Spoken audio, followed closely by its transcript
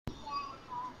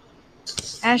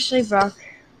Ashley Brock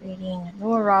reading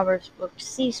Nora Roberts' book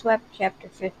Sea Swept, Chapter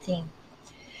 15.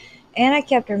 Anna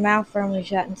kept her mouth firmly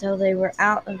shut until they were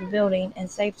out of the building and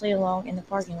safely along in the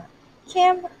parking lot.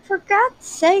 Cam, for God's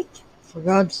sake. For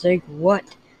God's sake,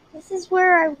 what? This is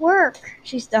where I work.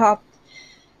 She stopped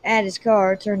at his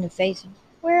car, turned to face him.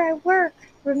 Where I work.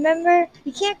 Remember?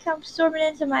 You can't come storming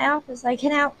into my office like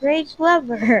an outraged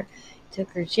lover. He took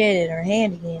her chin in her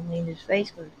hand again and leaned his face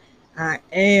close. I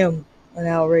am an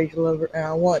outraged lover, and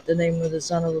I want the name of the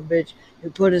son of a bitch who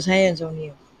put his hands on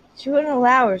you. She wouldn't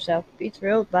allow herself to be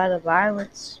thrilled by the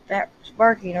violent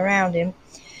sparking around him.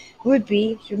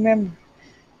 She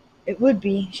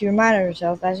reminded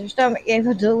herself, as her stomach gave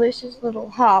a delicious little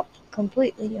hop,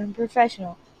 completely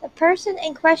unprofessional. The person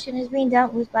in question is being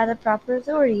dealt with by the proper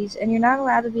authorities, and you're not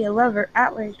allowed to be a lover,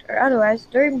 outraged, or otherwise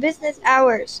during business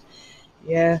hours.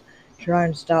 Yeah,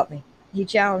 trying to stop me. He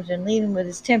challenged, and leading with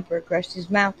his temper, crushed his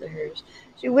mouth to hers.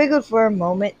 She wiggled for a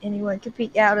moment. Anyone could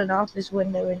peek out an office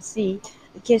window and see.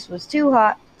 The kiss was too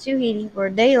hot, too heaty for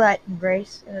a daylight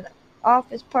embrace in an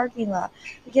office parking lot.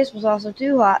 The kiss was also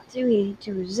too hot, too heaty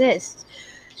to resist.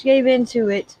 She gave in to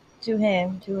it, to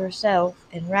him, to herself,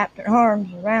 and wrapped her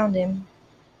arms around him.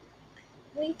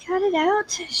 Will you cut it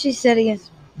out? She said against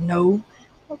him. No.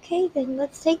 Okay, then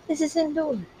let's take this as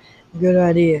indoors. Good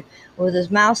idea. With his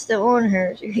mouth still on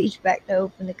hers, she reached back to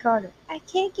open the car door. I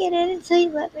can't get in until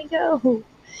you let me go.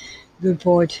 Good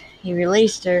point. He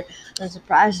released her, then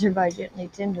surprised her by gently,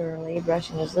 tenderly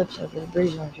brushing his lips over the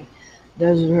bruise on her.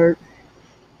 Does it hurt?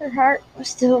 Her heart was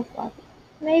still throbbing.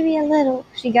 Maybe a little.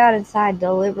 She got inside,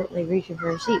 deliberately reaching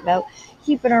for her seatbelt,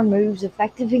 keeping her moves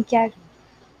effective and casual.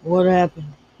 What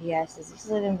happened? He asked as he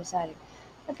slid in beside her.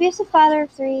 Abusive father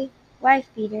of three, wife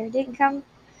beater, didn't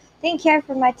care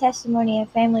for my testimony in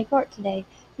family court today.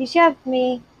 He shoved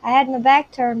me. I had my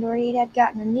back turned where he had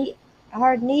gotten a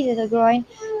hard knee to the groin,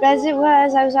 but as it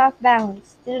was, I was off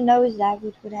balance. Did a nosedive,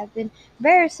 which would have been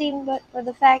embarrassing but for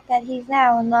the fact that he's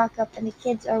now in lockup and the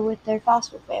kids are with their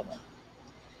foster family.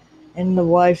 And the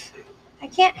wife? I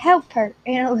can't help her.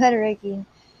 Anna let her aching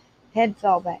head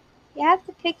fell back. You have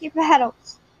to pick your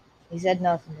battles. He said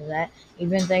nothing to that. He'd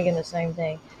been thinking the same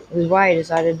thing. It was why he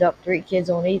decided to dump 3 kids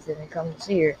on Ethan and come to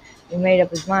see her. He made up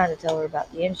his mind to tell her about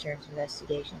the insurance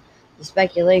investigation, the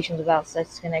speculations about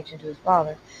Seth's connection to his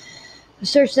father, the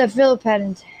search that Philip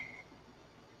had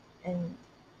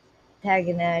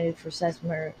antagonized for Seth's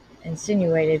murder,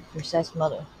 insinuated for Seth's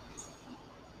mother.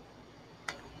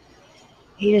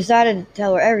 He decided to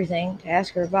tell her everything, to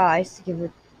ask her advice,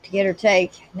 to get her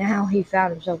take. Now he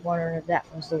found himself wondering if that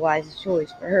was the wisest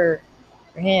choice for her,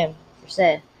 for him, for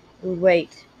Seth. He would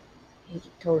wait, he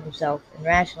told himself, and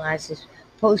rationalized his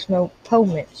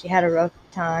postponement. She had a rough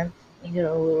time, needed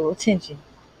a little attention.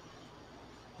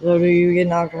 So do you get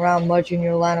knocked around much in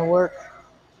your line of work?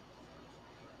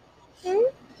 Hmm?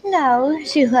 No,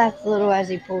 she laughed a little as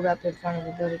he pulled up in front of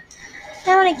the building.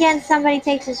 Now and again somebody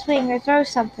takes a swing or throws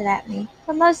something at me,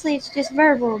 but mostly it's just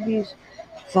verbal abuse.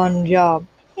 Fun job.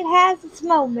 It has its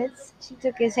moments. She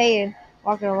took his hand,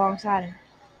 walking alongside him.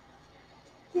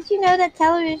 Did you know that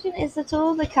television is the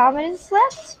tool the communists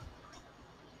left?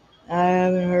 I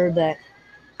haven't heard that.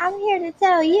 I'm here to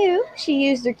tell you. She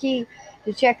used her key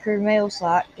to check her mail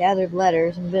slot, gathered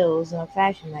letters and bills in a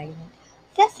fashion magazine.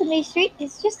 Sesame Street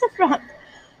is just a front.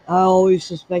 I always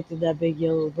suspected that big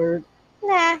yellow bird.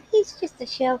 Nah, he's just a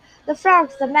show. The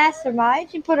frog's the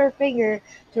mastermind. She put her finger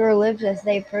to her lips as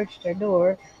they approached her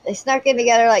door. They snuck in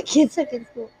together like kids in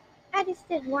school. I just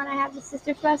didn't want to have a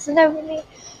sister fussing over me.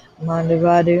 Mind if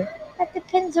I do? That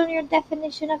depends on your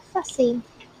definition of fussy.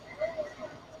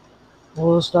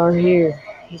 We'll start here.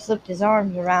 He slipped his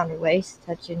arms around her waist,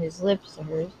 touching his lips to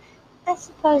hers. I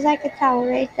suppose I could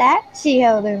tolerate that. She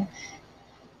helped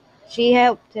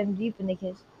him deepen the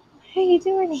kiss. What are you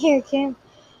doing here, Kim?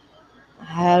 I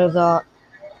had a thought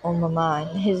on my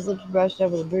mind. His lips brushed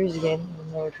over the bruise again.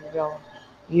 The notes were going.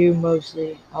 You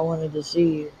mostly. I wanted to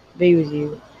see you, be with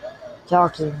you,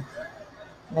 talk to you,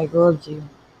 make love to you.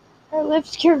 Her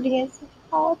lips curved against him,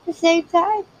 all at the same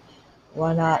time.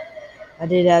 Why not? I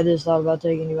did have this thought about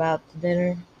taking you out to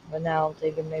dinner, but now I'm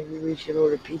thinking maybe we should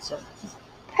order pizza.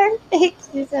 Perfect,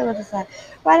 she said with a sigh.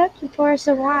 Why don't you pour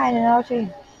some wine and I'll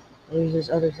change? There's this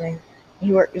other thing.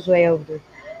 He worked his way over to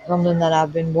something that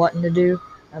I've been wanting to do.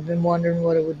 I've been wondering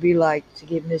what it would be like to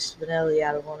get Miss Spinelli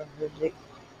out of one of her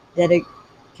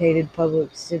dedicated public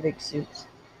civic suits.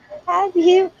 Have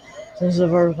you? Since the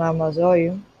first time I saw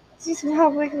you. She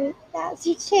smiled quickly. Now's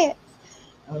your chance.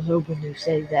 I was hoping you'd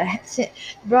say that. He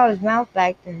brought his mouth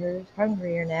back to hers,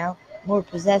 hungrier now, more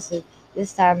possessive.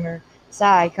 This time her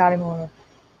sigh caught on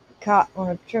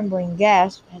a trembling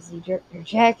gasp as he jerked her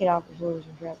jacket off his shoulders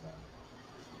and grabbed her.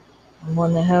 I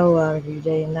want the hell out of you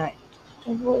day and night.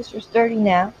 Her voice was sturdy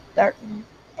now, darkening.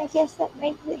 I guess that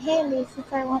makes it handy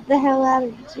since I want the hell out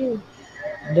of you too.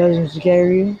 It doesn't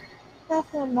scare you?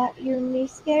 Nothing about you and me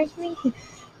scares me.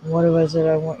 What if I said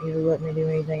I want you to let me do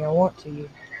anything I want to you?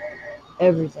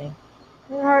 Everything.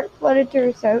 Her heart flooded to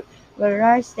her throat, but her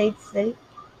eyes stayed steady.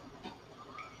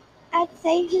 I'd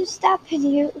say who's stopping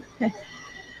you?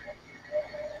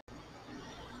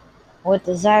 With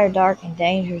desire dark and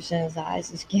dangerous in his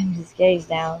eyes, he skimmed his gaze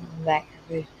down and back her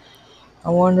face. I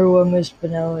wonder what Miss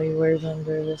Spinelli wears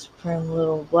under this prim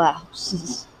little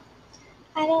blouse.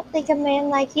 I don't think a man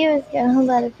like you is going to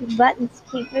let a few buttons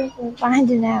keep him from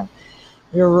finding out.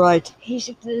 You're right. He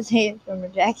shifted his hand from her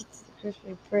jacket to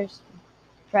the crisply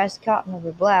pressed cotton of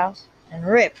her blouse and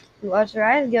ripped. He watched her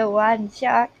eyes go wide in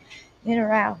shock, then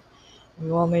aroused. If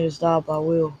you want me to stop, I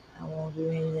will. I won't do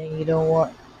anything you don't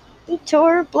want. He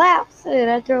tore her blouse, and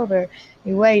I told her.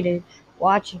 He waited,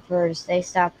 watching for her to say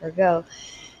stop or go.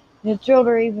 It thrilled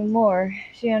her even more.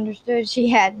 She understood she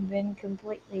hadn't been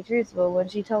completely truthful when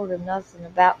she told him nothing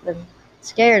about them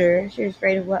scared her. She was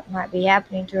afraid of what might be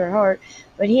happening to her heart,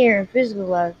 but here in physical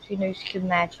love, she knew she could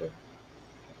match him.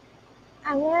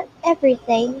 I want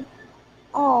everything.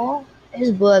 All.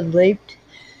 His blood leaped.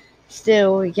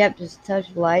 Still, he kept his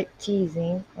touch light,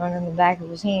 teasing, running the back of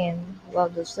his hand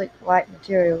above the slick white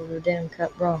material of her denim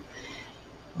cut bra.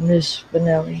 Miss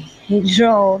Spinelli. He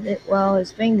drawled it while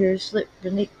his fingers slipped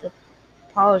beneath the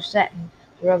polished satin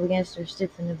to rub against her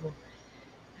stiff nipple.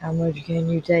 How much can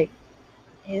you take?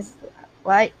 His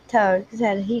light tugs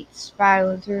had heat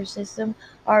spiraling through her system.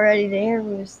 Already the air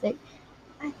was thick.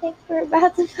 I think we're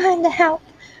about to find out.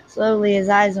 Slowly, his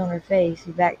eyes on her face,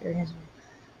 he backed her against him.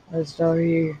 Let's start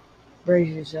here.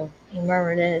 Brace yourself, he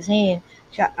murmured, and his hand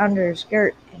shot under her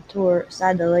skirt and tore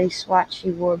aside the lace swatch she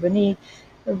wore beneath.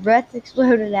 Her breath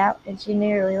exploded out, and she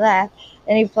nearly laughed.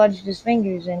 Then he plunged his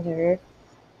fingers into her,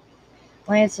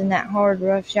 lancing that hard,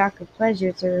 rough shock of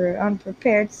pleasure through her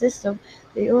unprepared system.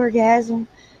 The orgasm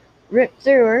ripped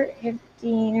through her,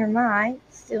 emptying her mind,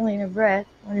 stilling her breath.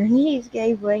 When her knees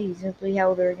gave way, he simply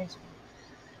held her against him.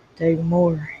 Take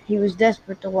more. He was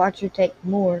desperate to watch her take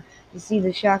more, to see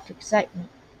the shocked excitement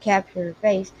capture her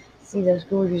face, to see those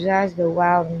gorgeous eyes go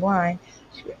wild and blind.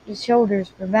 She gripped his shoulders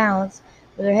for balance.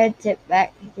 With her head tipped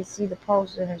back, he could see the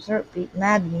pulse in her heart beat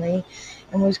maddeningly,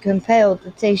 and was compelled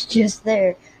to taste just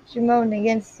there. She moaned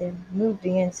against him, moved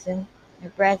against him, her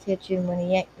breath hitching when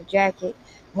he yanked the jacket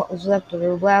and what was left of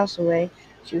her blouse away.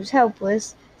 She was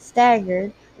helpless,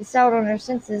 staggered. The assault on her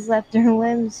senses left her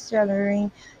limbs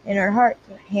shuddering and her heart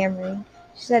hammering.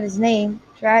 She said his name,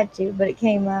 tried to, but it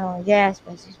came out on a gasp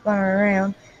as he spun her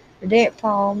around. Her damp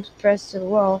palms, pressed to the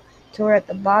wall, tore at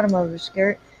the bottom of her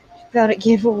skirt. She felt it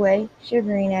give away,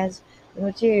 shivering as the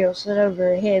material slid over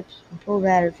her hips and pulled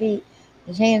at her feet.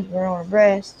 His hands were on her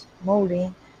breast,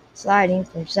 molding, sliding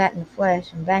from satin to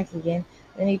flesh and back again.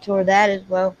 Then he tore that as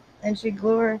well, and she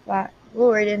gloried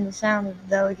in the sound of the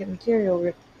delicate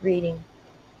material reading.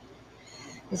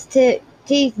 His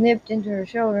teeth nipped into her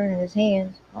shoulder, and his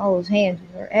hands, all his hands,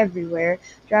 were everywhere,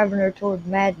 driving her toward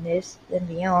madness, then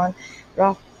beyond,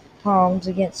 rough palms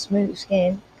against smooth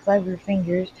skin, clever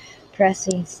fingers,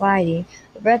 pressing, sliding.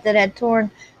 The breath that had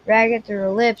torn ragged through her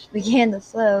lips began to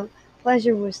slow.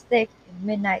 Pleasure was thick and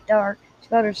midnight dark. She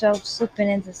felt herself slipping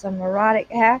into some erotic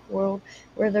half-world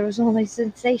where there was only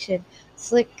sensation,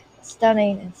 slick,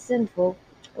 stunning, and sinful.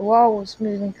 The wall was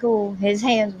smooth and cool. His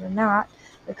hands were not.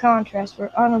 The contrasts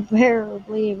were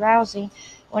unbearably arousing.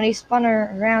 When he spun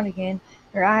her around again,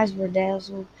 her eyes were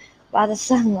dazzled by the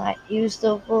sunlight. He was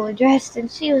still fully dressed,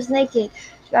 and she was naked.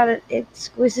 She found it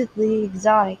exquisitely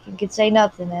exotic, and could say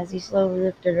nothing as he slowly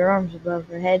lifted her arms above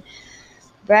her head,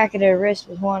 bracketed her wrist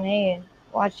with one hand.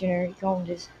 Watching her, he combed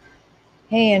his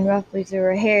hand roughly through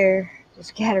her hair to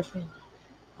scatter them.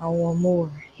 I want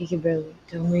more. He could barely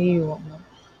tell me you want more.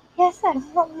 Yes, I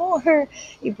want more.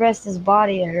 He pressed his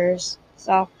body to hers,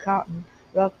 soft cotton,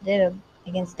 rough denim,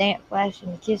 against damp flesh,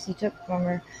 and the kiss he took from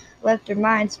her left her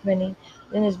mind spinning.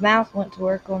 Then his mouth went to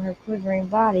work on her quivering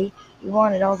body. He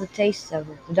wanted all the tastes of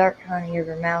her, the dark honey of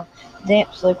her mouth, the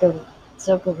damp silk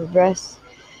of her breasts.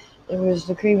 There was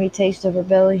the creamy taste of her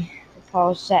belly, the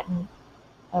polished satin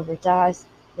of her thighs,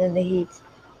 then the heat,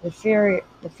 the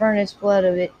furnace flood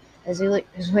of it as he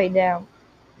licked his way down,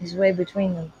 his way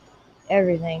between them.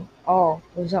 Everything, all,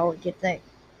 was all he could think.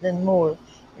 Then more.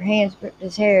 Her hands gripped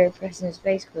his hair, pressing his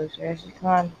face closer as she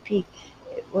climbed the peak.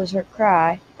 It was her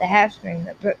cry, the half-scream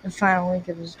that broke the final link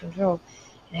of his control.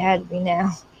 It had to be now.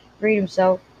 He freed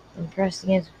himself and pressed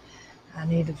against her. I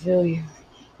need to feel you.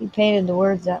 He painted the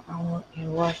words out. I want you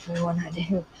to watch me when I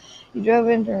do. He drove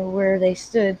into her where they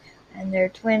stood, and their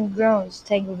twin groans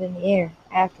tangled in the air.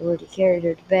 Afterward he carried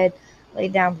her to bed,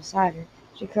 laid down beside her.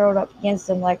 She curled up against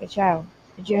him like a child,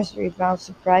 a gesture he found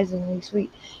surprisingly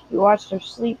sweet. He watched her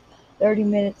sleep 30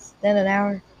 minutes, then an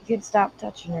hour. He couldn't stop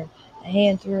touching her, a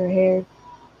hand through her hair,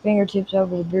 fingertips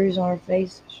over the bruise on her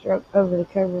face, stroked over the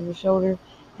curve of her shoulder.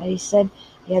 Had he said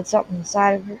he had something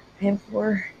inside of him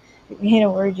for her? He began to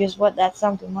worry just what that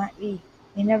something might be.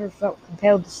 He never felt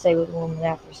compelled to stay with a woman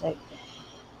after sex.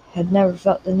 Had never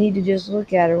felt the need to just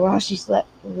look at her while she slept,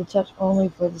 with a touch only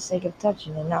for the sake of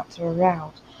touching and not to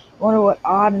arouse. I wonder what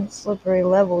odd and slippery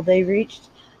level they reached.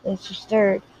 Then she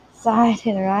stirred, sighed,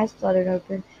 and her eyes fluttered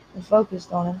open and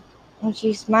focused on him. When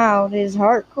she smiled, his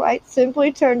heart quite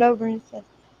simply turned over and said,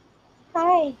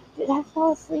 "Hi, did I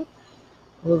fall asleep?"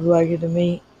 "Looked like it to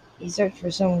me." He searched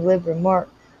for some glib remark,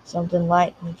 something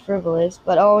light and frivolous,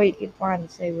 but all he could find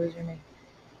to say was her name.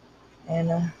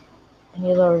 Anna. And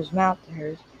he lowered his mouth to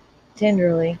hers,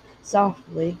 tenderly,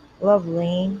 softly,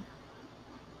 lovingly.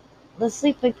 The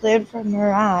sleep had cleared from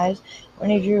her eyes when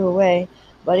he drew away,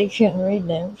 but he couldn't read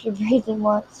them. She breathed in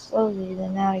once, slowly,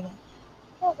 then out again.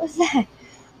 "What was that?"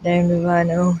 "Damned if I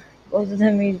know." Both of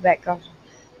them eased back cautiously.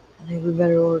 "I think we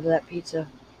better order that pizza."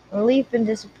 Relieved and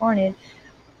disappointed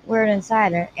were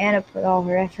inside her. Anna put all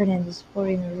her effort into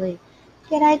supporting the relief.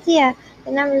 "Good idea.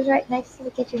 The number's right next to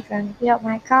the kitchen phone. If you don't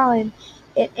mind calling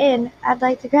it in, I'd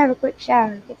like to grab a quick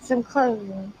shower, get some clothes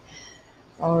on."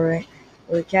 "All right."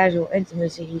 With casual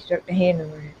intimacy, he stroked a hand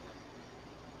over her.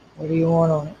 "What do you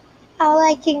want on it?" "All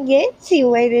I can get." She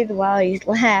waited while he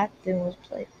laughed and was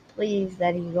pleased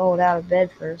that he rolled out of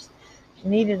bed first. She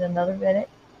needed another minute.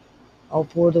 "I'll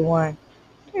pour the wine."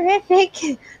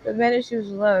 "Terrific." The minute she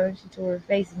was alone, she tore her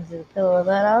face into the pillow and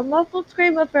let out a muffled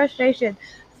scream of frustration.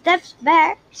 Steps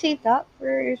back, she thought,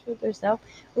 furious with herself.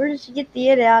 Where did she get the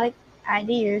idiotic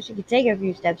idea she could take a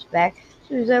few steps back?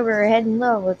 She was over her head in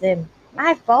love with him.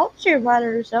 My fault, she reminded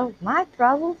herself. My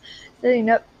problem. Sitting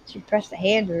up, she pressed a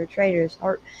hand to her traitor's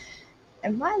heart.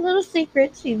 And my little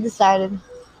secret, she decided.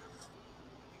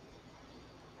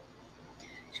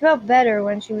 She felt better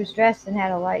when she was dressed and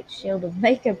had a light shield of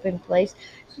makeup in place.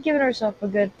 She'd given herself a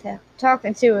good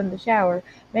talking to in the shower.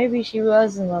 Maybe she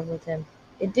was in love with him.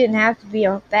 It didn't have to be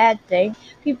a bad thing.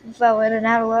 People fell in and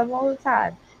out of love all the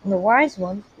time. And the wise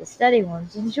ones, the steady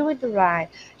ones, enjoyed the ride.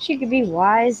 She could be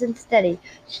wise and steady.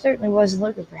 She certainly wasn't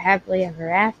looking for happily ever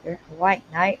after, a white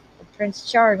knight, or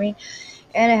Prince Charming.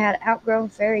 Anna had outgrown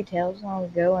fairy tales long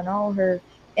ago, and all her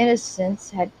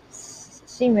innocence had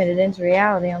cemented into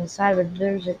reality on the side of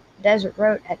a desert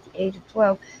road at the age of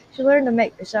 12. She learned to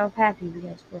make herself happy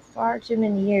because for far too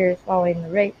many years following the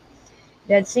rape,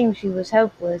 it had seemed she was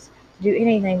helpless to do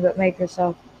anything but make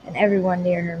herself and everyone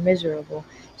near her miserable.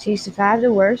 She survived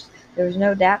the worst. There was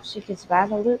no doubt she could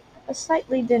survive a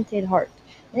slightly dented heart.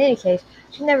 In any case,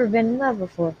 she'd never been in love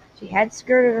before. She had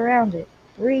skirted around it,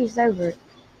 breezed over it,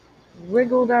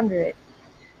 wriggled under it,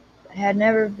 but had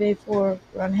never before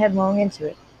run headlong into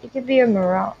it. It could be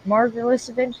a marvelous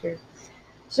adventure,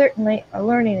 certainly a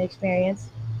learning experience,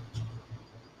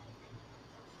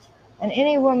 and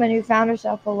any woman who found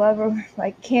herself a lover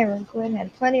like Cameron Quinn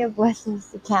had plenty of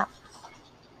lessons to count.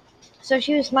 So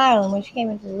she was smiling when she came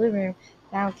into the living room,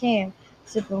 found Cam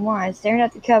sipping wine, staring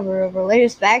at the cover of her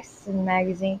latest Baxton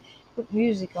magazine, put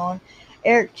music on.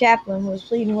 Eric Chaplin was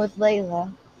pleading with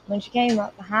Layla. When she came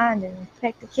up behind him and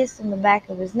pecked a kiss on the back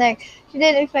of his neck, she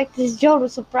didn't expect this jolt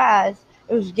of surprise.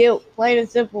 It was guilt, plain and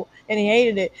simple, and he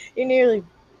hated it. He nearly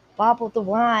bottled the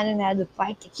wine and had to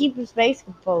fight to keep his face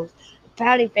composed. The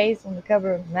pouty face on the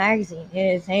cover of the magazine.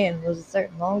 In his hand was a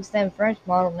certain long-stemmed French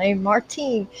model named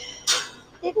Martine.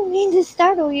 "Didn't mean to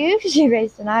startle you." She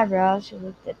raised an eyebrow. She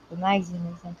looked at the magazine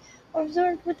and said,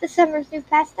 "Absorbed with the summer's new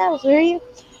pastels, were you?"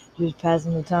 "Just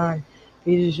passing the time.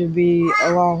 Peter should be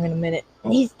along in a minute."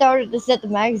 He started to set the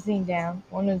magazine down,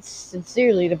 wanted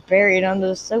sincerely to bury it under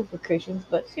the sofa cushions,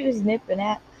 but she was nipping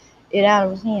at it out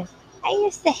of his hands. "I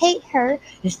used to hate her."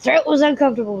 His throat was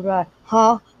uncomfortable dry.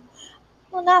 "Huh?"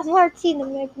 "Well, not Martina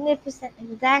Magnificent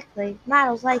exactly.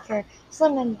 Models like her,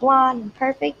 slim and blonde and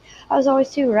perfect. I was always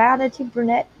too round and too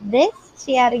brunette. This,"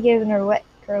 she added, giving her wet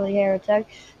curly hair a tug,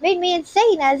 "made me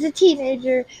insane as a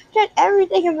teenager. Tried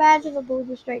everything imaginable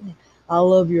to straighten it." "I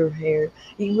love your hair."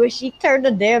 You wish she turned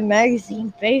the damn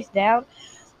magazine face down.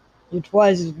 "You're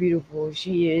twice as beautiful as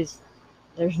she is.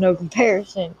 There's no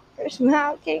comparison." Her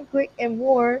smile came quick and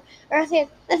warm. Her said,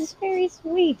 "That's very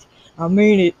sweet." "I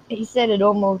mean it." He said it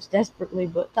almost desperately,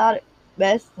 but thought it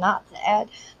best not to add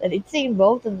that he'd seen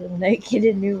both of them naked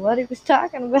and knew what he was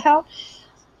talking about.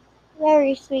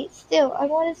 "Very sweet. Still, I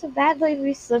wanted so badly to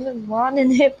be slim and blonde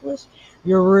and hipless."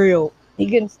 "You're real." He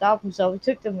couldn't stop himself. He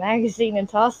took the magazine and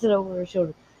tossed it over her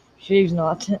shoulder. She's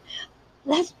not.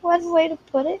 That's one way to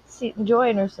put it. She's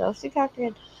enjoying herself. She cocked her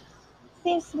head.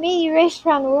 Seems to me you race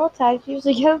around the world types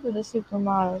usually go for the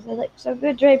supermodels. They look so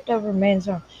good draped over a man's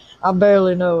arm. I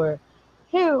barely know her.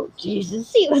 Who?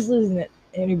 Jesus, he was losing it.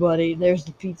 Anybody, there's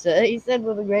the pizza, he said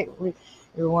with a great relief.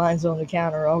 Your wine's on the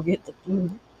counter, I'll get the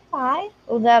food. Why?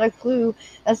 Without a clue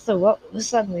as to what was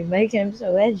suddenly making him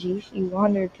so edgy, she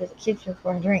wandered to the kitchen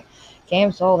for a drink.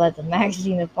 Cam saw that the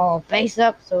magazine had fallen face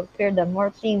up, so it appeared that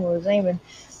Martine was aiming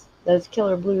those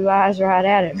killer blue eyes right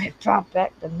at him. It brought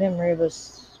back the memory of a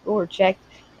score check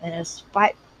and a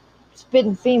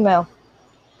spitting female.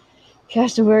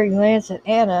 Cast a wary glance at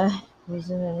Anna was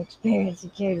an experience he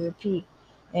cared to repeat,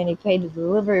 and he paid the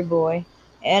delivery boy.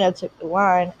 Anna took the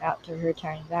wine out to her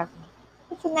tiny balcony.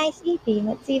 It's a nice evening.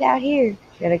 Let's eat out here.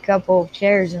 She had a couple of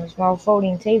chairs and a small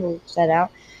folding table set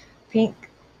out. Pink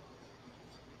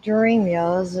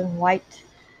geraniums and white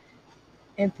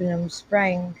impediments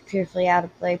sprang cheerfully out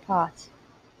of clay pots.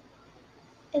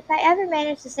 If I ever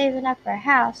manage to save enough for a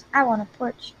house, I want a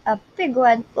porch. A big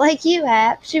one, like you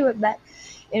have. She went back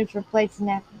in for plates and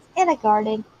napkins. And a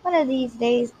garden. One of these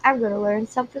days, I'm going to learn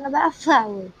something about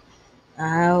flowers. A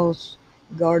house,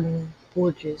 garden,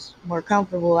 porches. More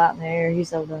comfortable out in the air, he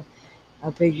said. I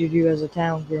pictured you as a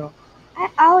town girl. I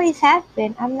always have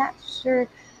been. I'm not sure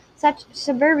such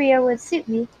suburbia would suit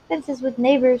me. Fences with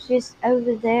neighbors just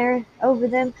over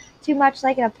them, too much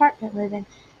like an apartment living.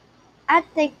 I'd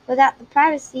think without the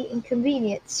privacy and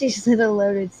convenience. She slid a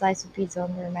loaded slice of pizza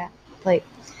on her plate.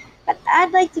 But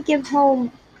I'd like to give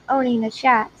home owning a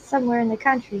shot somewhere in the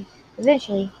country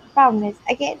eventually. The problem is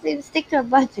I can't seem to stick to a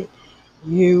budget.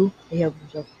 You, he helped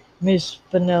himself. Miss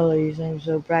Spinelli seems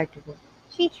so practical.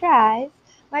 She tries.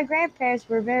 My grandparents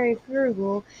were very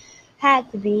frugal.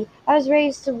 Had to be. I was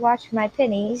raised to watch my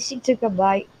pennies. She took a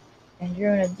bite and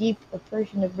drew in a deep,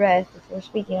 appreciative breath before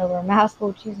speaking over a mouthful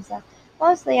of cheese and sauce.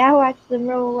 Mostly I watch them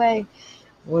roll away.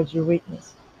 What's your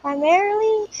weakness?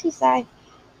 Primarily, she sighed.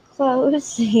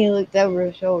 Clothes. He looked over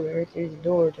his shoulder through the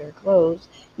door to her clothes,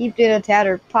 heaped in a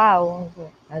tattered pile on the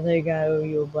floor. I think I owe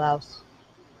you a blouse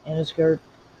and a skirt,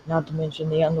 not to mention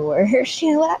the underwear.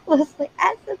 She laughed loosely.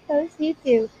 I suppose you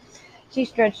do. She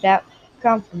stretched out,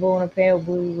 comfortable in a pale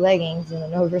blue leggings and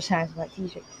an oversized white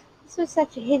t-shirt. This was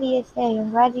such a hideous day.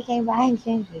 I'm glad you came by and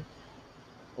changed it.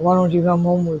 Why don't you come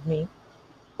home with me?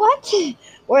 What?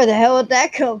 Where the hell did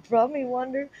that come from? He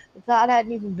wondered. The thought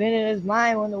hadn't even been in his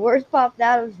mind when the words popped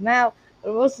out of his mouth,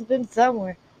 but it must have been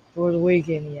somewhere. For the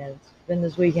weekend, he added. Spend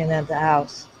this weekend at the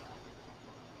house.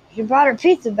 She brought her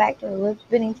pizza back to her lips,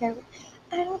 bending carefully.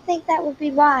 I don't think that would be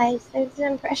wise. There's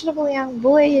an impressionable young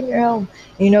boy in your home.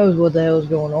 He knows what the hell's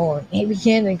going on. He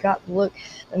began and caught the look,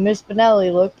 the Miss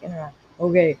Spinelli look in her eye.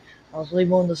 Okay, I'll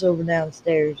sleep on the sofa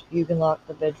downstairs. You can lock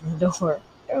the bedroom door.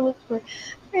 Her lips were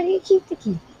ready to keep the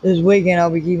key. This weekend I'll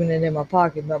be keeping it in my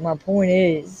pocket, but my point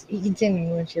is, he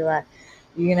continued when she laughed,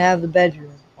 you can have the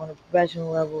bedroom. On a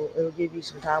professional level, it'll give you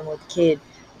some time with the kid.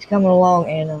 He's coming along,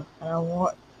 Anna, and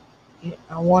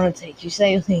I want to take you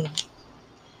sailing.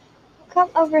 Come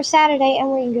over Saturday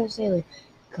and we can go sailing.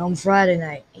 Come Friday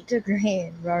night. He took her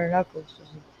hand, brought her knuckles.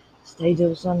 Stay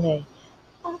till Sunday.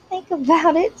 I'll think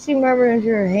about it, she murmured into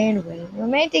her hand wave.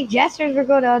 Romantic gestures were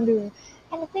going to undo her.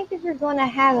 And I think if you're going to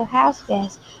have a house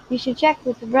guest, you should check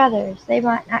with the brothers. They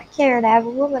might not care to have a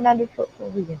woman underfoot for a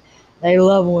weekend. They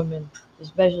love women,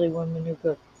 especially women who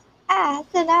cook. Ah,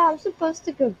 so now I'm supposed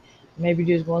to cook. Maybe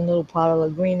just one little pot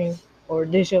of linguine or a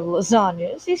dish of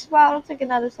lasagna. She smiled and took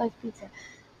another slice of pizza.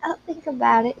 I'll think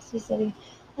about it, she said.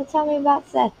 Now tell me about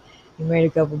Seth. You made a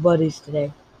couple buddies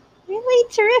today. Really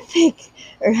terrific.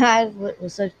 Her eyes lit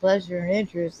with such pleasure and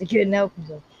interest he couldn't help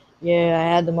himself. Yeah,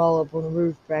 I had them all up on the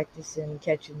roof practicing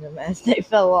catching them as they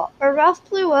fell off. Her mouth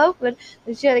flew open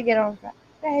and she had to get on her back.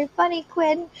 Very funny,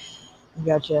 Quinn.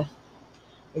 Gotcha.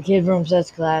 The kid from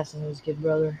Seth's class and his kid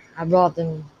brother. I bought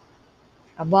them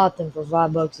for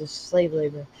 $5 as slave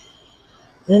labor.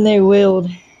 Then they wheeled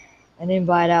an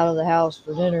invite out of the house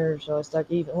for dinner, so I stuck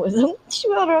eating with them. She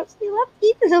rolled her up. You left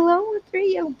Ethan alone with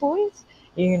 3 young boys.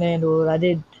 You can handle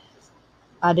it.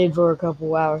 I did for a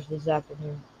couple hours this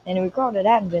afternoon. And we called it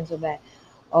hadn't been so bad.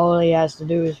 All he has to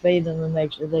do is feed them and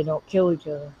make sure they don't kill each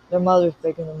other. Their mother's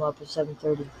picking them up at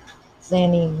 7:30.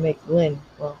 Sandy McLean.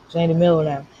 Well, Sandy Miller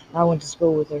now. I went to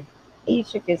school with her. He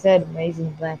shook his head,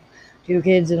 amazing black. 2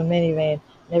 kids in a minivan.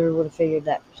 Never would have figured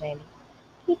that for Sandy.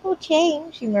 People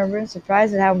change, she murmured,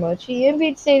 surprised at how much she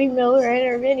envied Sandy Miller and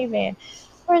her minivan,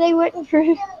 or they wouldn't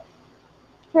prove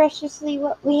preciously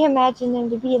what we imagined them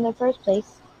to be in the first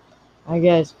place. I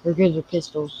guess her kids are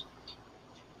pistols.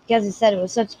 Because he said it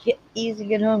was such easy,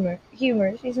 good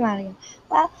humor. She smiled again.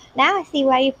 Well, now I see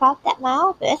why you popped at my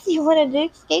office. You wanted to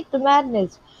escape the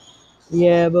madness.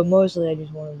 Yeah, but mostly I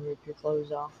just wanted to rip your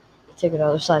clothes off. Take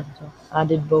another slice. I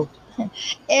did both.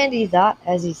 And he thought,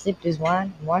 as he sipped his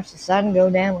wine and watched the sun go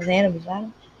down with Hannah beside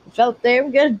him, he felt damn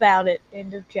good about it.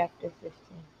 End of chapter 15.